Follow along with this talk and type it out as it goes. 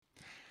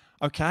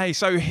Okay,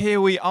 so here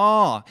we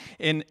are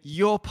in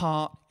Your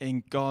Part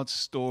in God's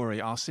Story,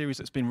 our series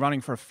that's been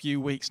running for a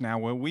few weeks now,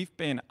 where we've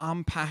been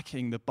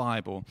unpacking the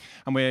Bible.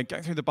 And we're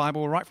going through the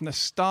Bible right from the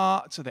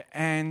start to the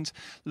end,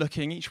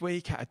 looking each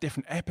week at a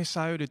different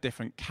episode, a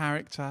different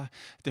character,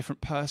 a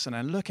different person,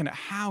 and looking at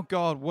how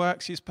God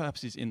works his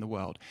purposes in the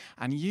world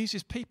and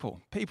uses people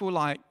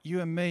like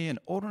you and me and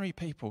ordinary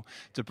people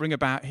to bring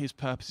about his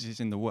purposes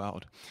in the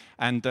world.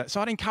 And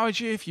so I'd encourage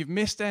you, if you've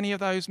missed any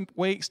of those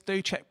weeks,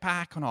 do check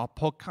back on our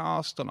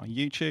podcast, on our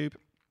YouTube.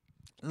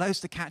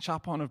 Loads to catch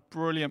up on of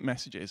brilliant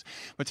messages.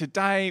 But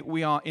today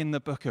we are in the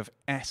book of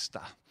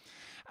Esther.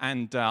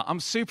 And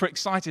I'm super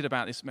excited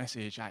about this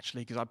message,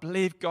 actually, because I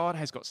believe God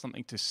has got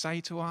something to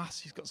say to us.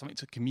 He's got something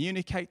to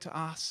communicate to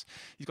us.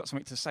 He's got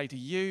something to say to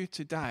you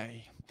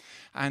today.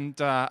 And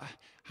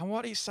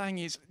what he's saying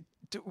is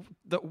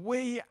that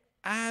we,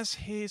 as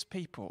his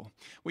people,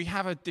 we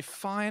have a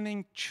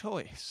defining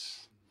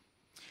choice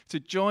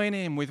to join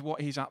in with what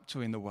he's up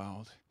to in the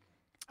world.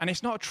 And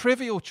it's not a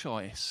trivial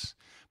choice,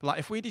 but like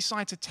if we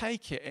decide to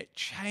take it, it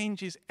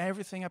changes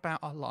everything about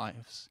our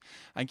lives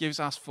and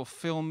gives us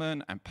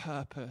fulfillment and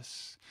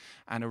purpose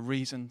and a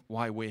reason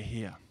why we're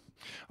here.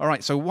 All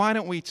right, so why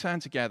don't we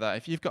turn together?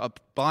 If you've got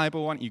a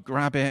Bible, why don't you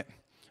grab it?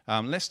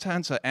 Let's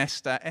turn to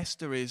Esther.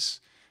 Esther is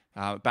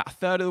about a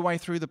third of the way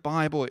through the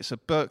Bible. It's a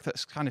book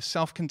that's kind of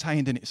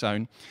self-contained in its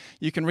own.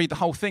 You can read the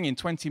whole thing in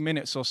 20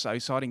 minutes or so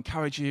I'd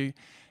encourage you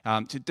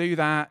to do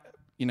that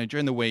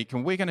during the week,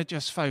 and we're going to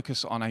just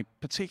focus on a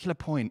particular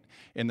point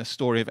in the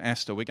story of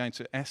Esther. We're going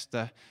to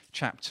Esther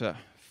chapter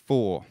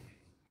 4.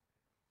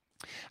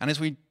 And as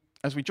we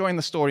join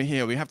the story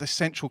here, we have the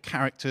central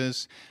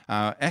characters.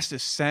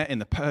 Esther's set in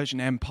the Persian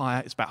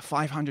Empire. It's about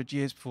 500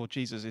 years before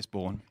Jesus is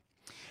born.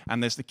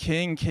 And there's the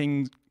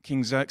King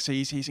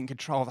Xerxes. He's in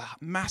control of a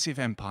massive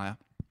empire,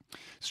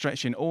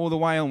 stretching all the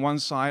way on one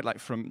side, like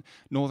from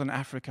northern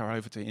Africa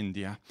over to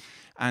India.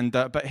 And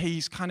but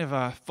he's kind of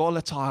a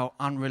volatile,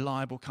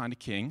 unreliable kind of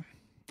king.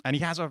 And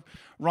he has a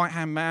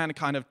right-hand man, a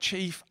kind of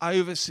chief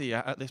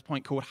overseer at this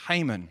point called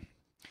Haman.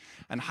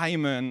 And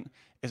Haman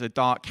is a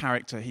dark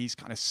character. He's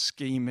kind of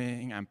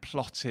scheming and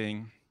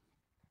plotting.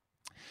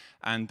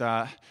 And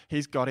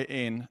he's got it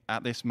in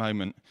at this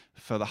moment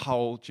for the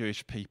whole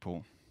Jewish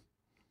people.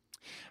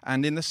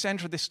 And in the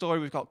center of this story,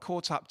 we've got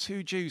caught up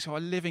two Jews who are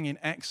living in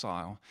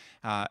exile,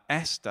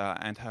 Esther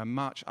and her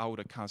much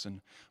older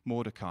cousin,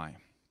 Mordecai.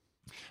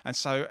 And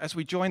so as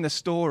we join the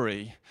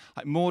story,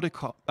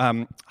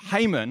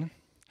 Haman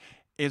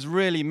is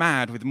really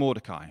mad with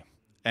Mordecai,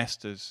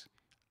 Esther's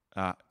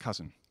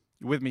cousin.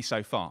 You with me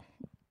so far?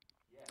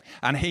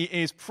 And he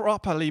is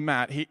properly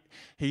mad.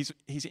 He's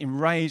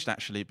enraged,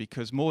 actually,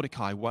 because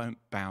Mordecai won't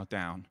bow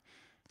down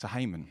to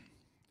Haman.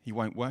 He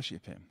won't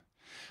worship him.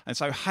 And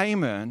so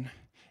Haman,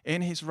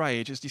 in his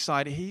rage, has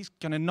decided he's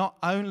going to not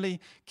only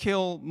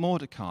kill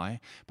Mordecai,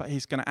 but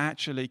he's going to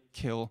actually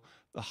kill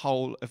the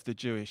whole of the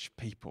Jewish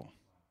people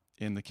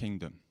in the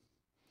kingdom.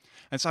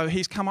 And so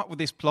he's come up with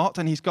this plot,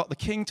 and he's got the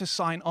king to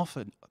sign off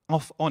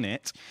on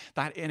it,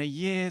 that in a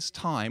year's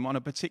time, on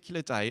a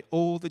particular day,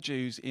 all the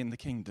Jews in the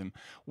kingdom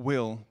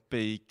will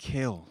be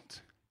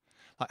killed.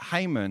 Like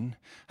Haman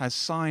has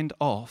signed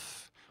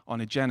off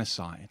on a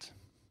genocide.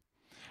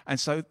 And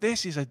so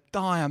this is a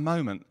dire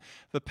moment.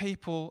 The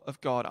people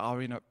of God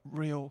are in a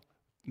real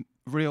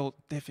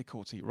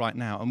difficulty right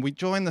now. And we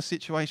join the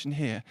situation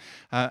here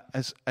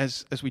as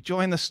we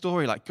join the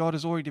story, like God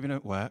has already been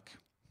at work.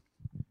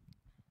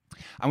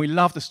 And we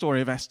love the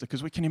story of Esther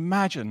because we can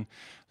imagine,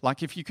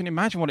 like if you can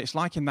imagine what it's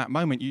like in that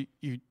moment,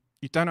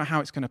 you don't know how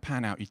it's going to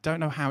pan out. You don't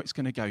know how it's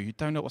going to go. You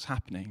don't know what's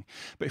happening.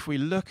 But if we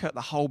look at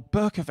the whole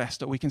book of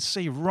Esther, we can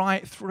see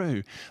right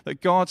through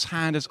that God's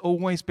hand has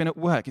always been at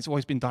work. It's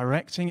always been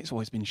directing. It's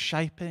always been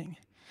shaping.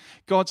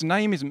 God's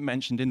name isn't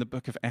mentioned in the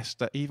book of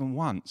Esther even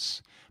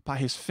once, but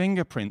his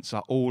fingerprints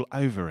are all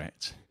over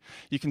it.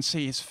 You can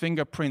see his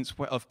fingerprints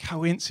of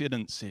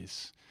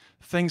coincidences,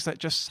 things that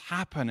just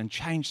happen and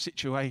change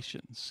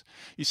situations.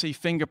 You see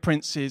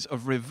fingerprints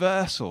of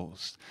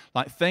reversals,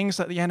 like things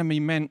that the enemy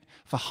meant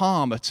for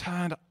harm are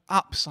turned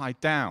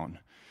upside down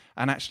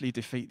and actually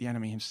defeat the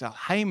enemy himself.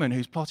 Haman,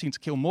 who's plotting to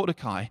kill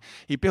Mordecai,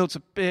 he builds a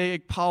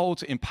big pole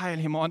to impale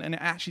him on, and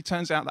it actually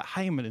turns out that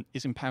Haman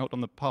is impaled on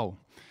the pole.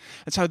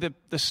 And so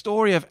the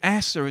story of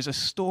Esther is a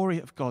story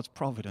of God's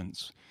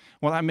providence.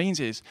 What that means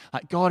is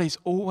that God is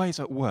always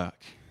at work.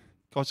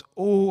 God's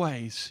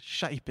always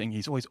shaping,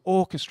 he's always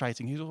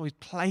orchestrating, he's always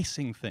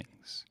placing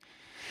things.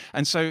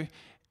 And so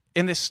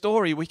in this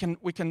story, we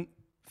can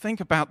think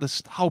about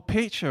this whole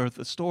picture of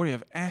the story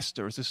of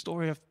Esther as the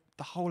story of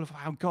the whole of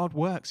how God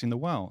works in the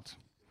world.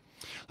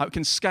 Like we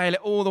can scale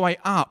it all the way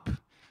up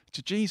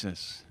to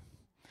Jesus.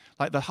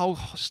 Like the whole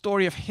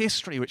story of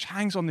history, which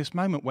hangs on this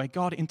moment where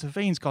God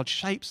intervenes, God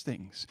shapes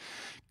things.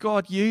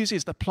 God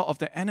uses the plot of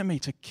the enemy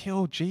to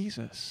kill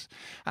Jesus.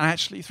 And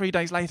actually, 3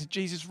 days later,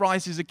 Jesus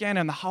rises again,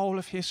 and the whole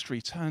of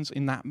history turns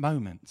in that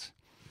moment.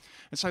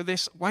 And so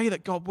this way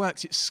that God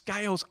works, it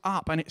scales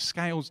up and it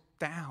scales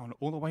down,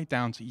 all the way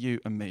down to you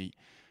and me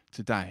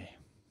today.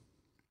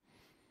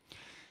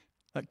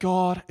 That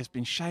God has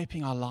been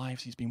shaping our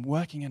lives. He's been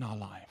working in our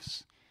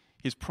lives.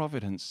 His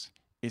providence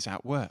is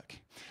at work.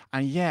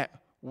 And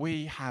yet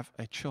we have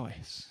a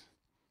choice.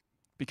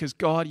 Because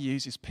God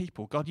uses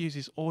people. God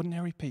uses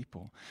ordinary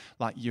people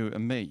like you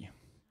and me.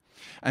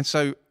 And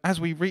so as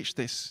we reach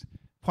this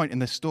point in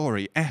the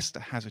story,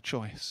 Esther has a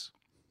choice.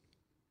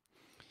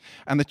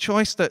 And the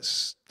choice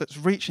that's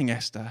reaching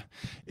Esther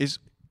is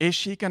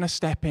she going to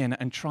step in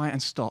and try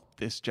and stop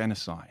this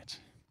genocide?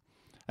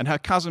 And her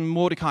cousin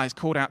Mordecai has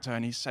called out to her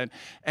and he said,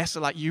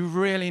 Esther, you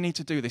really need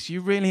to do this.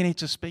 You really need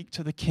to speak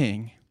to the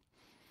king.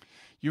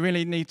 You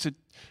really need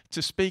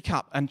to speak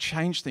up and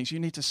change things. You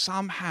need to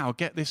somehow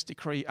get this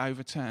decree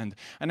overturned.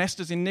 And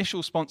Esther's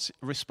initial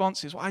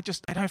response is, well, I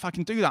don't know if I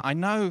can do that. I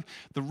know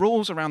the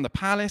rules around the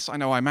palace. I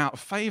know I'm out of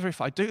favor.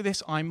 If I do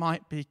this, I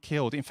might be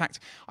killed. In fact,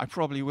 I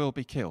probably will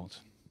be killed.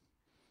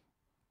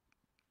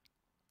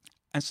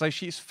 And so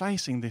she's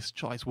facing this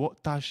choice.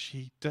 What does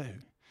she do?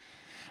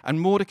 And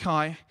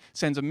Mordecai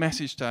sends a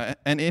message to her.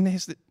 And in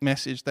his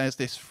message, there's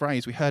this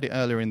phrase. We heard it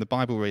earlier in the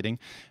Bible reading.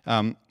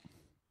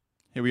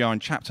 Here we are in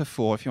chapter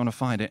 4, if you want to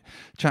find it.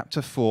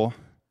 Chapter 4,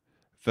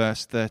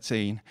 verse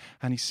 13.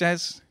 And he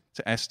says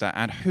to Esther,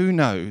 and who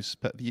knows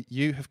but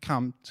you have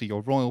come to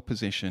your royal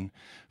position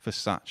for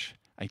such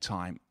a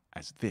time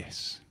as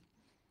this.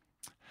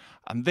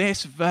 And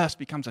this verse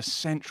becomes a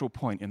central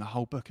point in the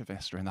whole book of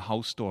Esther, in the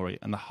whole story,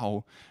 and the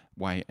whole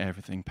way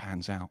everything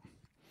pans out.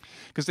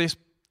 Because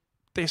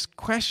this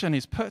question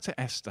is put to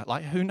Esther,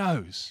 who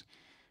knows?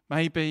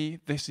 Maybe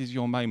this is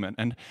your moment.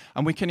 And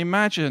we can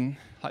imagine,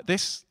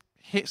 this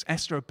hits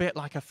Esther a bit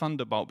like a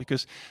thunderbolt,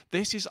 because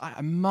this is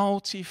a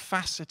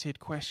multifaceted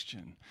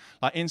question.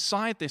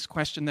 Inside this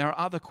question, there are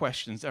other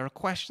questions. There are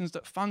questions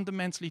that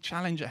fundamentally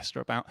challenge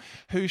Esther about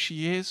who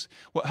she is,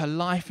 what her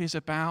life is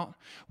about,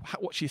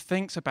 what she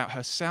thinks about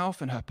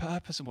herself and her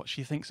purpose, and what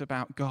she thinks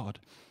about God.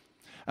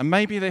 And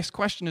maybe this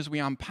question, as we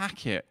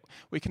unpack it,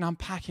 we can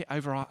unpack it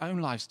over our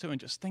own lives too,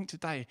 and just think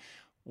today,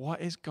 what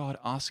is God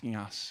asking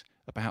us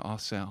about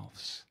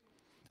ourselves?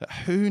 That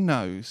who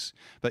knows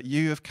that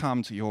you have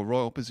come to your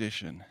royal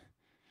position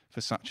for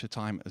such a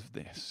time as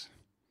this?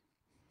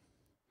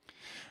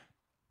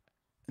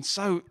 And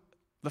so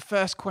the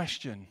first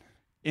question,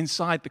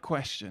 inside this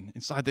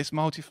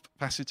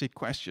multifaceted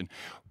question,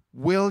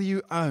 will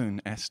you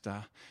own,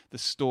 Esther, the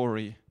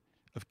story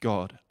of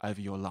God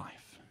over your life?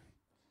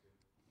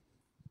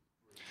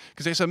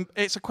 Because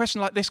it's a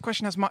question like this.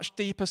 Question has much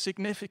deeper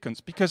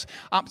significance, because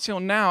up till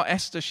now,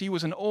 Esther, she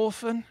was an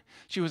orphan.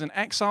 She was an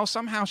exile.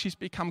 Somehow she's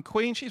become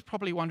queen. She's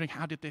probably wondering,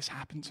 how did this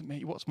happen to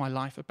me? What's my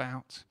life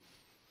about?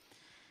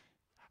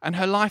 And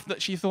her life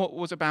that she thought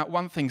was about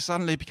one thing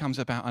suddenly becomes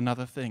about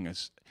another thing.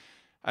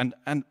 And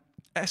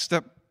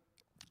Esther,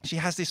 she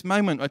has this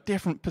moment, a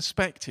different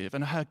perspective,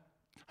 and her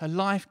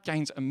life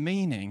gains a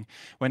meaning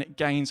when it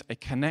gains a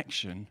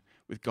connection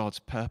with God's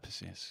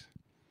purposes.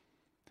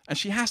 And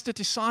she has to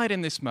decide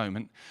in this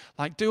moment,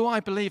 do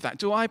I believe that?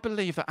 Do I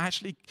believe that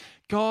actually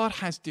God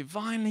has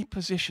divinely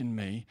positioned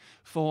me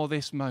for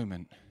this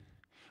moment?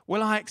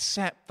 Will I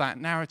accept that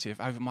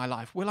narrative over my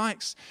life? Will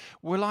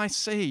I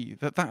see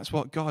that that's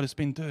what God has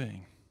been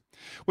doing?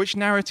 Which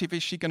narrative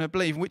is she going to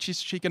believe? Which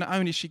is she going to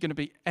own? Is she going to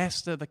be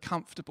Esther, the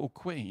comfortable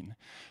queen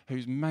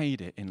who's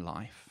made it in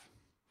life?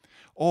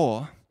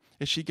 Or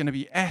is she going to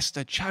be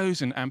Esther,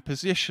 chosen and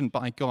positioned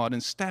by God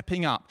and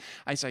stepping up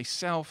as a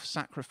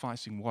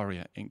self-sacrificing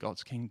warrior in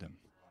God's kingdom?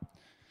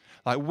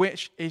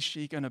 Which is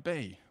she going to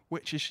be?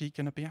 Which is she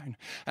going to be own?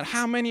 And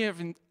how many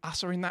of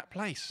us are in that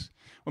place?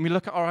 When we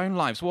look at our own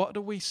lives, what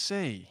do we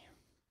see?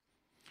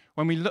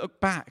 When we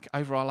look back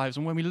over our lives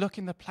and when we look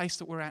in the place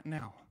that we're at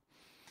now,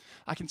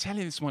 I can tell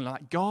you this morning,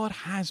 God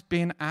has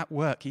been at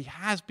work. He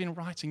has been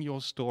writing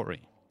your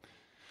story.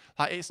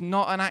 It's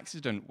not an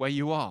accident where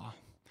you are.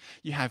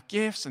 You have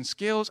gifts and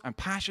skills and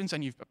passions,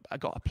 and you've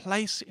got a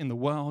place in the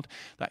world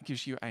that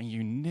gives you a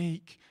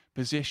unique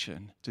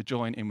position to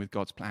join in with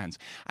God's plans.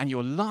 And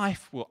your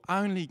life will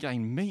only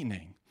gain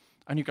meaning,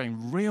 only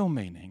gain real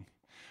meaning,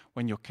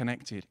 when you're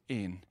connected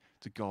in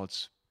to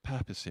God's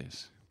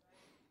purposes.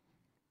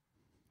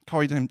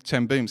 Corrie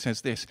ten Boom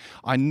says this: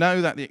 I know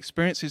that the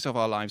experiences of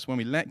our lives, when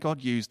we let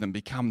God use them,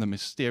 become the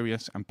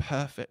mysterious and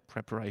perfect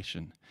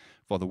preparation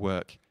for the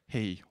work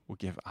He will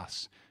give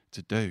us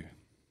to do.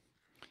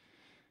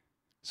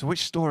 So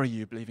which story are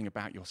you believing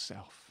about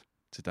yourself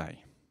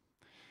today?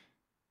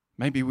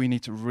 Maybe we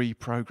need to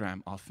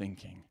reprogram our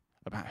thinking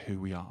about who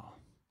we are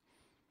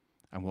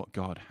and what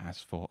God has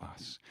for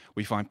us.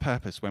 We find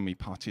purpose when we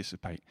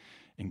participate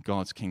in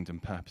God's kingdom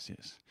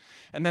purposes.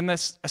 And then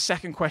there's a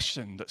second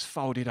question that's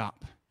folded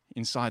up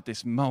inside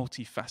this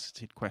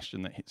multifaceted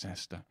question that hits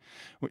Esther,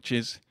 which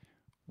is,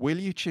 will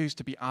you choose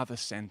to be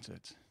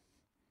other-centered?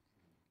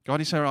 God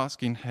is here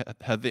asking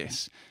her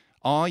this: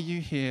 are you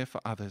here for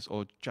others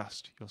or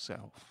just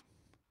yourself?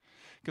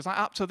 Because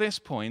up to this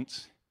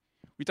point,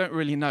 we don't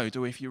really know,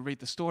 do we, if you read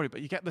the story,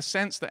 but you get the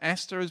sense that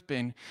Esther has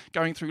been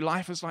going through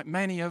life as like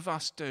many of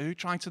us do,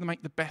 trying to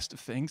make the best of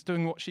things,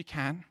 doing what she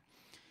can,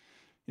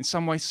 in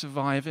some ways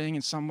surviving,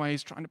 in some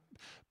ways trying to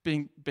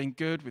being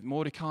good with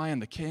Mordecai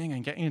and the king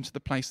and getting into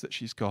the place that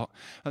she's got.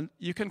 And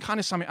you can kind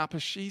of sum it up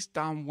as she's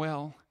done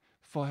well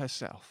for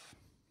herself.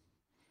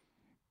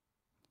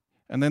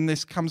 And then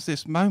comes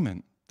this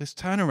moment, this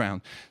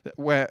turnaround,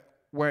 where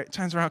it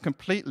turns around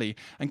completely,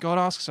 and God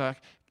asks her,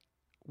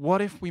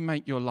 what if we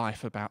make your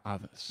life about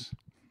others?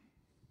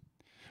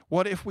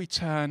 What if we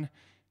turn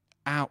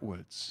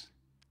outwards?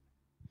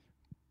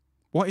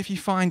 What if you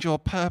find your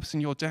purpose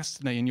and your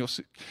destiny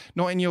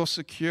not in your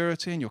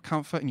security and your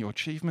comfort and your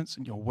achievements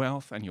and your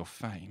wealth and your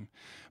fame,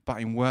 but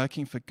in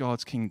working for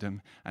God's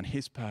kingdom and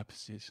his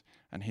purposes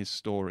and his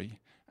story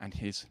and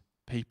his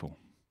people?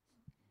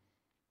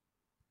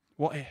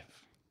 What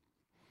if?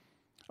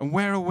 And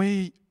where are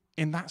we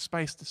in that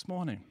space this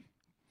morning?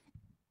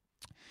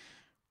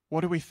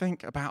 What do we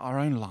think about our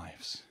own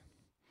lives?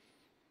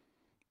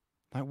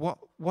 Like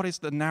what is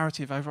the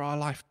narrative over our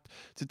life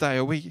today?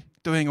 Are we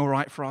doing all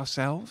right for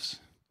ourselves?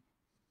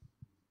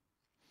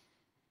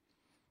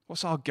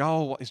 What's our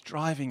goal? What is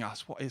driving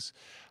us? What is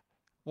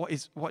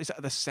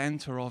at the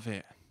center of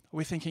it? Are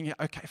we thinking,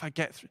 okay, if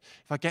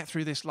I get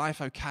through this life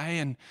okay,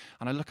 and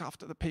I look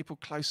after the people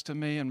close to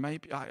me, and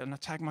maybe I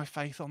tag my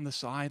faith on the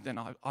side, then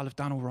I'll have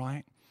done all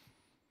right?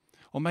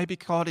 Or maybe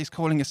God is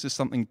calling us to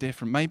something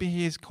different. Maybe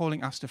he is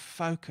calling us to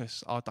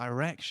focus our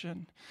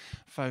direction,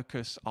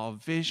 focus our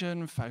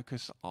vision,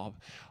 focus our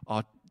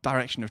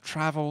direction of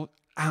travel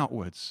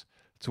outwards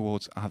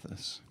towards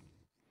others.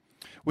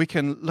 We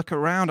can look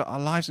around at our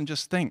lives and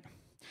just think,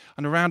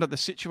 and around at the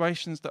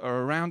situations that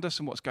are around us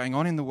and what's going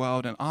on in the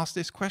world, and ask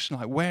this question,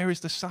 like, where is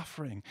the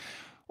suffering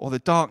or the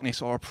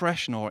darkness or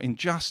oppression or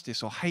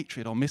injustice or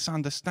hatred or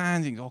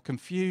misunderstanding or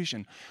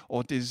confusion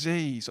or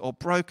disease or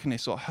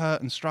brokenness or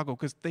hurt and struggle?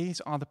 Because these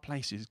are the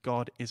places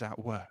God is at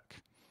work.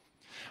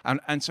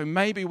 And so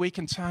maybe we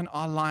can turn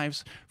our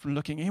lives from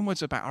looking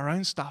inwards about our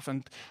own stuff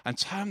and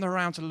turn them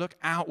around to look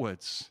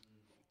outwards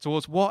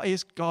towards what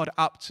is God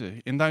up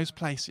to in those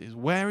places.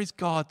 Where is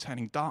God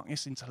turning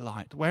darkness into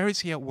light? Where is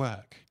he at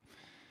work?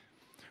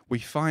 We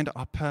find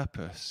our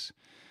purpose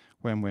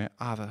when we're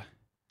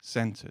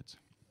other-centered.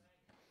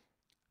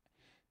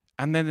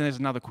 And then there's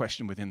another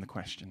question within the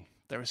question.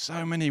 There are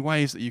so many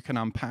ways that you can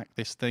unpack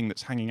this thing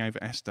that's hanging over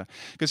Esther.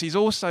 Because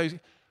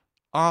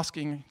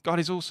God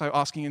is also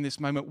asking in this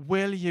moment,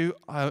 will you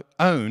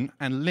own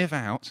and live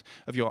out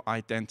of your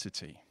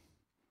identity?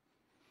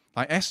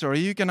 Like Esther, are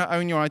you going to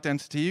own your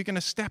identity? Are you going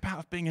to step out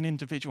of being an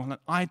individual and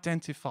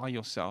identify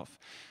yourself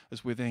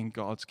as within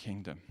God's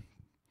kingdom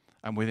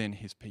and within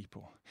his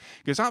people?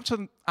 Because up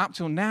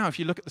till now, if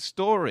you look at the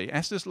story,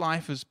 Esther's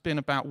life has been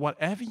about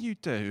whatever you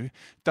do,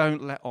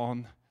 don't let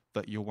on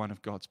that you're one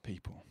of God's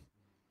people.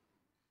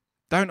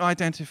 Don't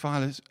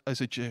identify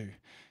as a Jew.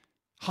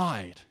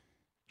 Hide.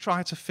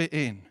 Try to fit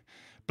in.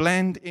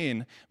 Blend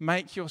in.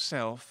 Make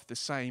yourself the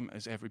same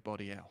as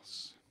everybody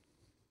else.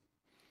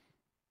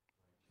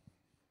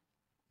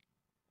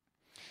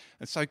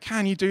 And so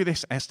can you do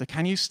this, Esther?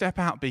 Can you step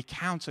out, be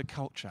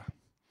counterculture?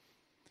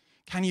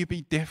 Can you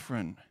be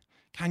different?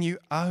 Can you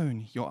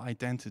own your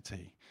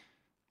identity?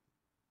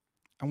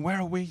 And where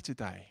are we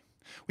today?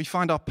 We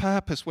find our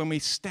purpose when we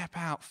step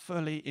out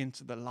fully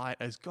into the light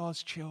as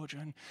God's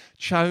children,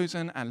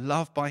 chosen and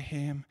loved by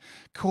him,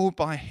 called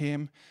by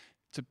him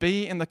to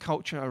be in the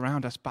culture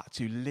around us, but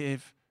to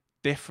live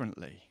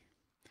differently,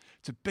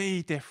 to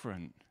be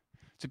different,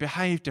 to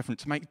behave different,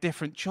 to make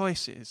different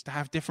choices, to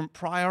have different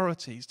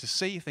priorities, to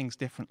see things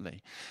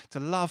differently, to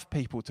love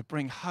people, to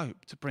bring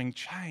hope, to bring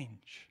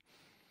change,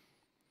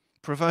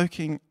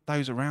 provoking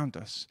those around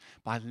us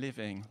by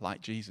living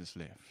like Jesus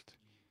lived.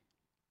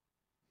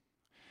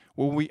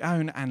 Will we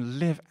own and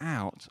live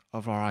out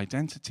of our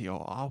identity,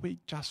 or are we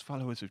just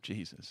followers of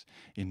Jesus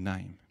in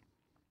name?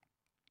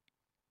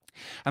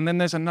 And then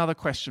there's another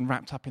question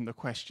wrapped up in the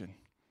question,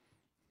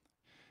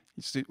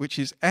 which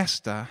is,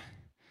 Esther,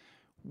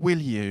 will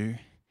you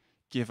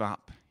give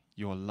up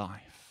your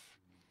life?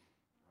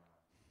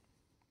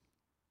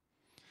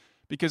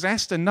 Because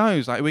Esther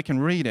knows, like we can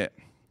read it.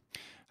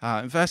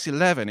 In verse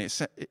 11,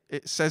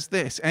 it says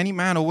this: any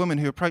man or woman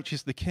who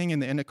approaches the king in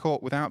the inner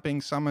court without being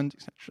summoned,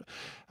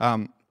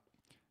 etc.,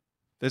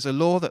 there's a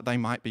law that they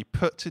might be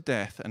put to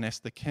death unless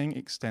the king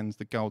extends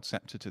the gold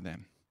scepter to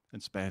them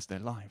and spares their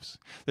lives.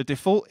 The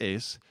default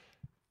is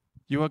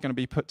you are going to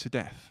be put to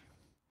death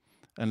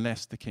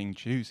unless the king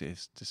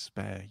chooses to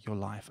spare your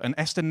life. And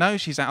Esther knows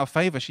she's out of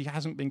favor. She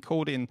hasn't been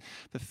called in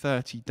for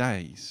 30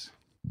 days.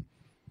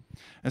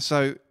 And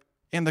so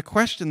in the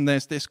question,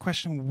 there's this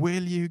question,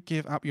 will you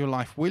give up your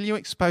life? Will you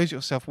expose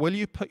yourself? Will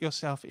you put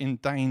yourself in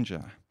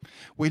danger?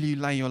 Will you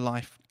lay your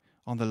life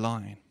on the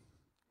line?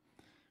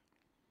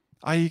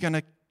 Are you going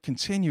to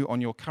continue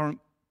on your current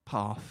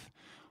path,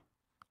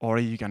 or are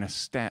you going to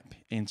step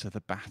into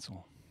the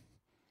battle?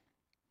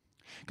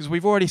 Because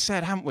we've already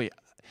said, haven't we,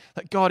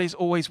 that God is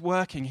always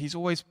working. He's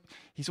always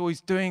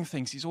doing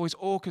things. He's always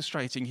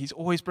orchestrating. He's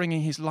always bringing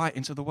his light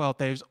into the world.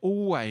 There's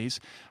always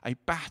a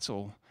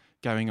battle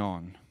going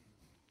on.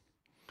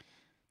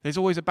 There's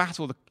always a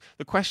battle.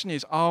 The question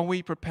is, are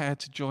we prepared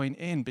to join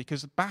in?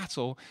 Because the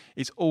battle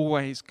is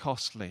always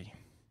costly.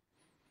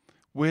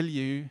 Will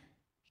you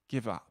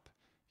give up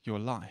your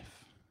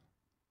life?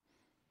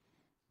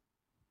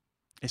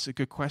 It's a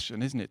good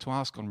question, isn't it, to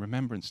ask on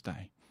Remembrance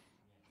Day?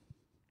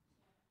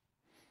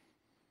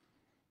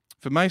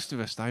 For most of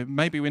us, though,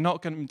 maybe we're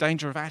not in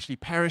danger of actually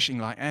perishing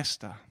like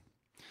Esther.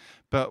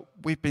 But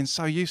we've been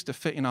so used to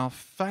fitting our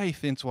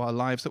faith into our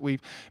lives that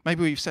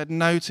we've said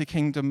no to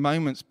kingdom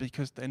moments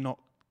because they're not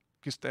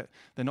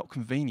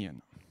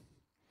convenient.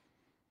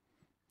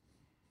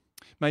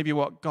 Maybe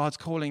what God's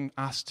calling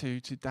us to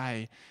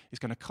today is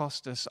going to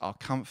cost us our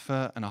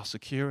comfort and our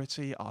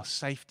security, our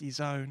safety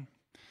zone.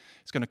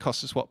 It's going to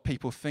cost us what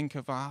people think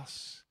of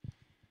us.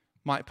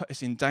 Might put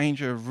us in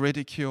danger of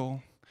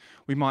ridicule.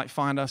 We might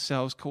find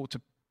ourselves called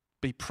to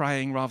be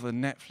praying rather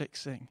than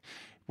Netflixing.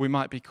 We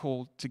might be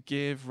called to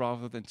give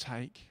rather than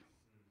take.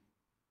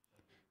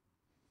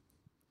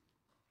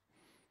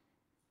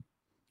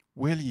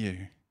 Will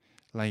you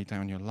lay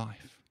down your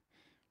life?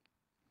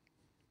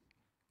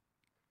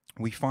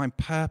 We find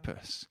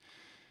purpose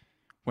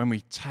when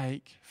we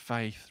take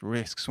faith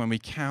risks, when we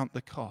count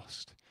the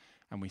cost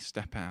and we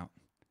step out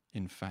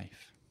in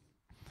faith.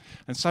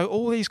 And so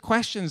all these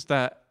questions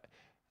that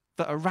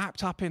are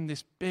wrapped up in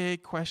this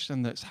big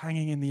question that's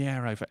hanging in the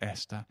air over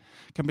Esther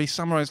can be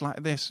summarized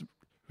like this,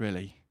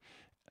 really.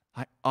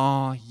 Like,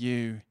 are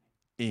you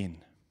in?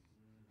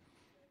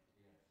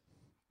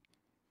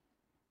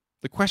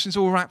 The question's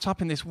all wrapped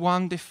up in this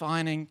one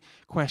defining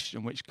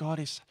question, which God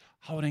is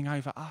holding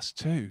over us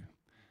too.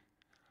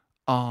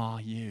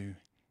 Are you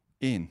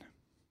in?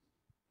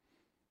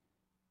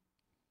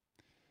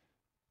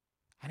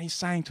 And he's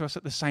saying to us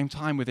at the same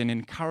time with an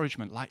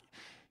encouragement, like,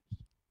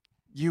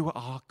 you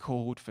are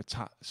called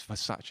for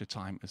such a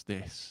time as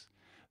this.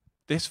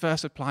 This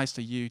verse applies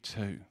to you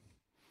too.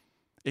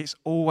 It's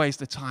always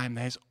the time.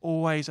 There's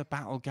always a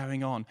battle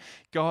going on.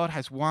 God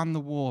has won the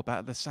war, but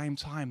at the same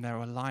time, there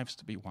are lives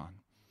to be won.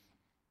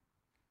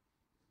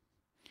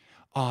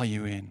 Are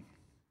you in?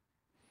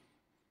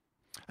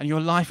 And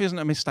your life isn't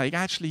a mistake.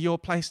 Actually, you're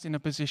placed in a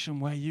position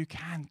where you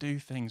can do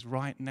things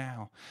right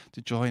now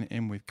to join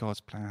in with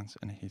God's plans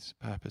and his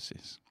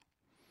purposes.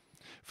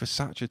 For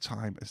such a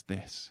time as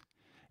this.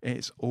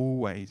 It's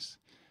always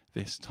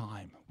this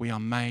time. We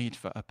are made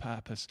for a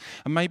purpose.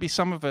 And maybe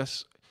some of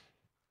us,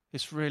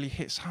 this really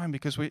hits home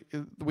because we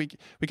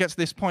get to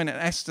this point and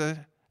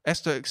Esther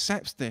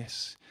accepts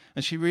this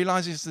and she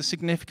realizes the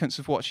significance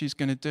of what she's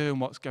going to do and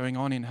what's going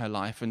on in her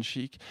life. And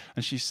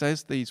she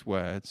says these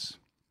words,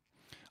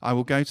 I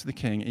will go to the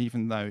king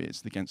even though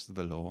it's against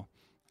the law.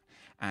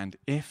 And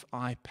if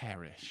I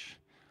perish,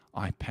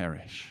 I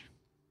perish.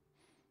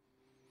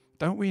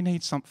 Don't we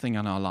need something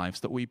in our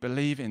lives that we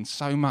believe in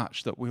so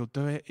much that we'll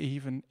do it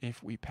even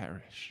if we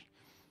perish?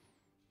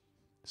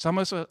 Some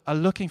of us are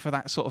looking for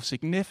that sort of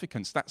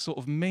significance, that sort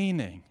of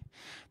meaning,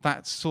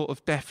 that sort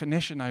of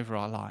definition over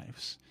our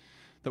lives,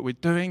 that we're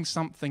doing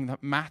something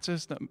that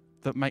matters,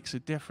 that makes a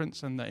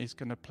difference and that is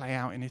going to play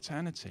out in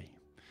eternity.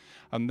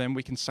 And then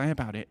we can say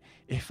about it,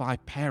 if I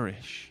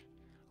perish,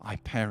 I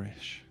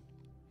perish.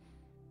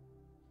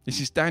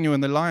 This is Daniel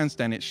in the lion's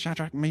den. It's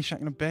Shadrach, Meshach,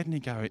 and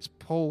Abednego. It's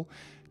Paul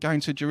going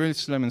to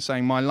Jerusalem and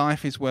saying, my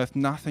life is worth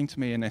nothing to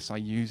me unless I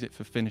use it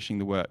for finishing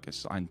the work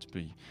assigned to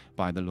me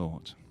by the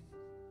Lord.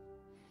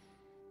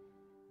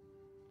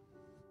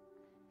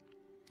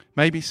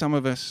 Maybe some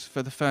of us,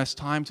 for the first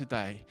time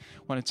today,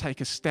 want to take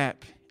a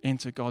step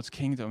into God's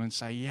kingdom and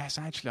say, yes,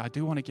 actually, I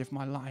do want to give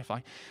my life.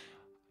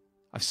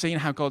 I've seen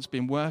how God's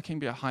been working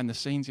behind the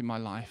scenes in my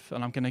life,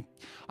 and I'm going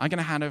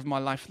to hand over my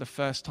life for the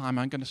first time.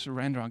 I'm going to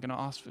surrender. I'm going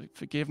to ask for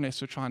forgiveness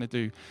for trying to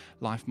do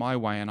life my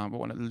way, and I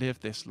want to live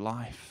this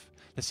life,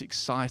 this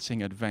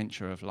exciting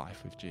adventure of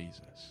life with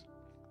Jesus.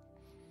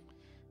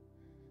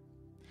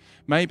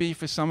 Maybe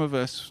for some of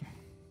us,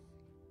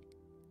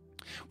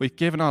 we've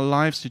given our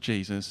lives to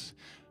Jesus,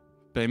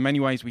 but in many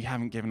ways we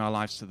haven't given our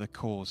lives to the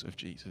cause of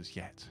Jesus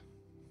yet.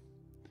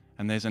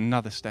 And there's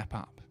another step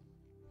up.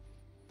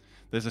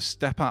 There's a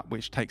step up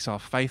which takes our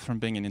faith from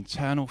being an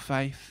internal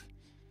faith,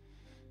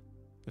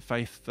 the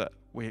faith that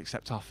we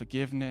accept our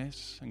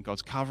forgiveness and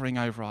God's covering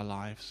over our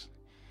lives,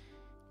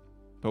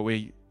 but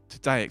we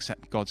today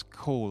accept God's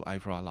call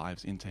over our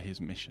lives into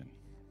his mission.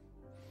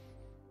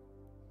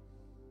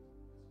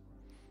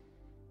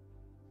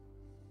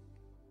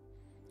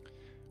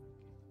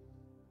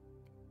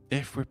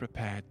 If we're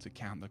prepared to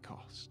count the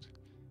cost.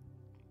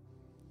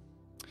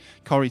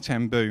 Corrie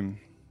ten Boom.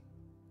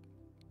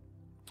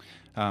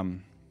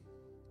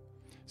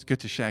 It's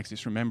good to share because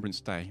it's Remembrance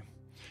Day.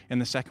 In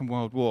the Second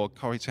World War,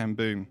 Corrie ten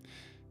Boom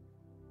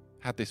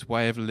had this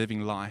way of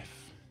living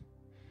life,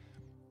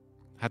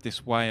 had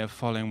this way of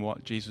following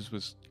what Jesus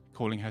was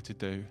calling her to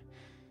do.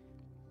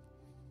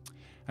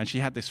 And she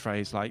had this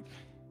phrase like,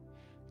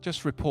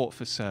 just report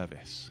for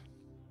service.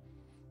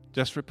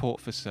 Just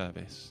report for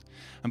service.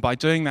 And by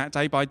doing that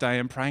day by day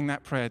and praying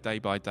that prayer day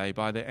by day,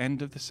 by the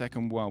end of the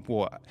Second World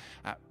War,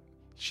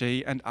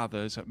 she and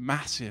others, at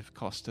massive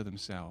cost to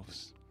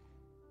themselves,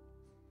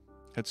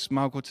 had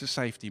smuggled to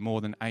safety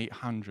more than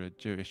 800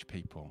 Jewish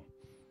people.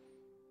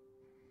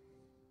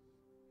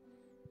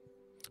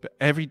 But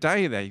every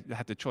day they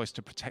had the choice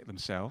to protect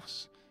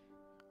themselves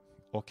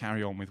or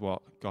carry on with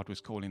what God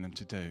was calling them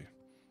to do.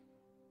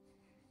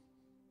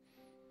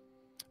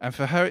 And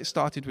for her, it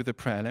started with a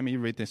prayer. Let me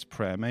read this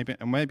prayer.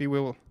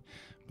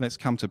 Let's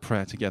come to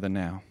prayer together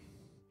now.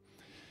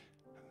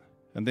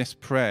 And this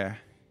prayer,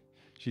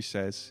 she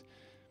says,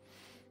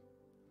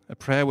 a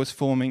prayer was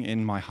forming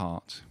in my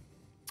heart.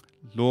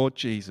 Lord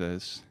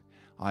Jesus,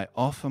 I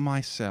offer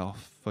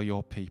myself for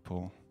your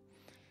people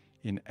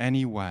in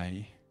any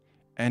way,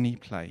 any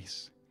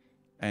place,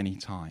 any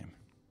time.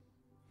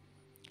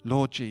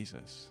 Lord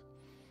Jesus,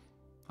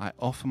 I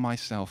offer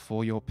myself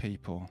for your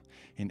people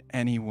in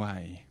any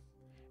way,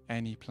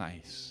 any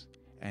place,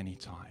 any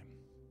time.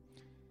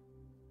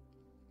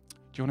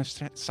 Do you want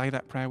to say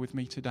that prayer with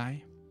me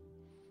today?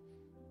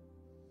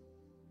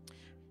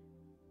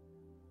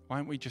 Why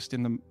don't we just,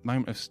 in the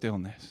moment of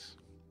stillness,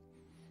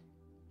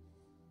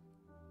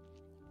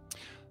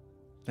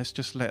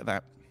 let's let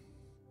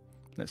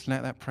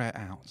that prayer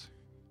out.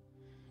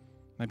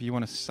 Maybe you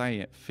want to say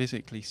it,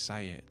 physically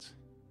say it.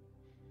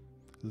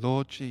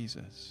 Lord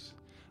Jesus,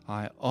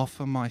 I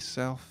offer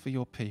myself for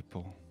your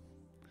people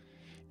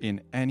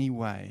in any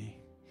way,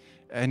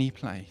 any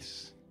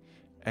place,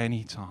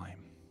 any time.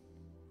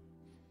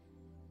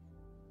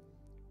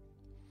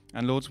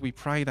 And Lord, we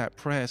pray that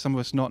prayer, some of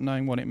us not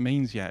knowing what it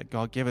means yet.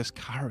 God, give us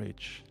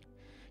courage.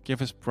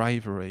 Give us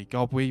bravery.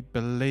 God, we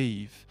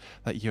believe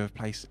that you have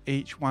placed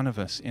each one of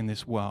us in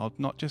this world,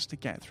 not just to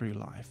get through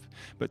life,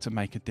 but to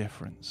make a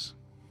difference.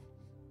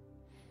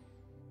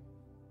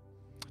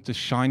 To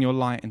shine your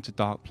light into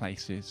dark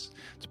places,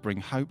 to bring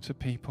hope to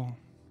people,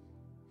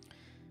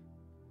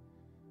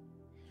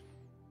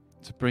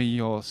 to be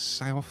your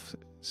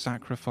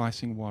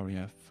self-sacrificing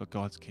warrior for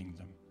God's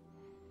kingdom.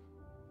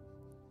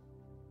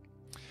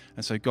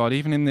 And so, God,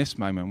 even in this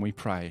moment, we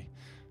pray,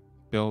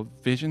 build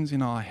visions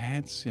in our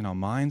heads, in our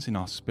minds, in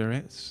our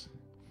spirits.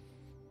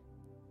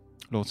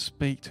 Lord,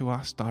 speak to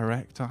us,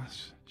 direct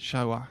us,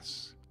 show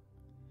us.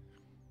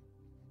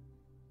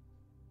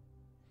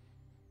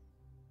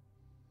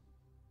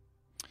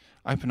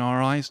 Open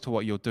our eyes to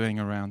what you're doing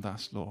around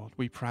us, Lord.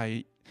 We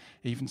pray,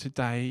 even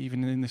today,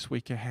 even in this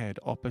week ahead,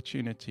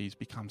 opportunities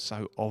become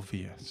so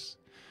obvious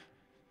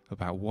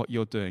about what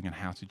you're doing and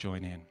how to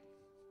join in.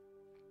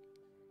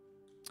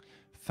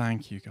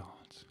 Thank you, God.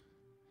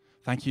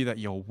 Thank you that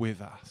you're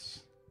with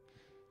us.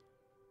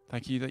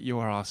 Thank you that you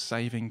are our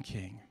saving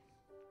King.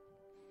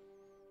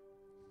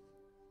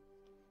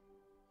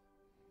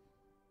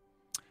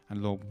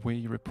 And Lord,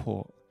 we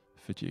report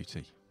for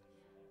duty.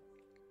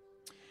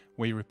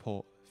 We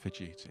report for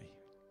duty.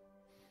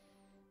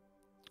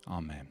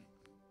 Amen.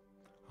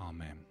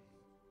 Amen.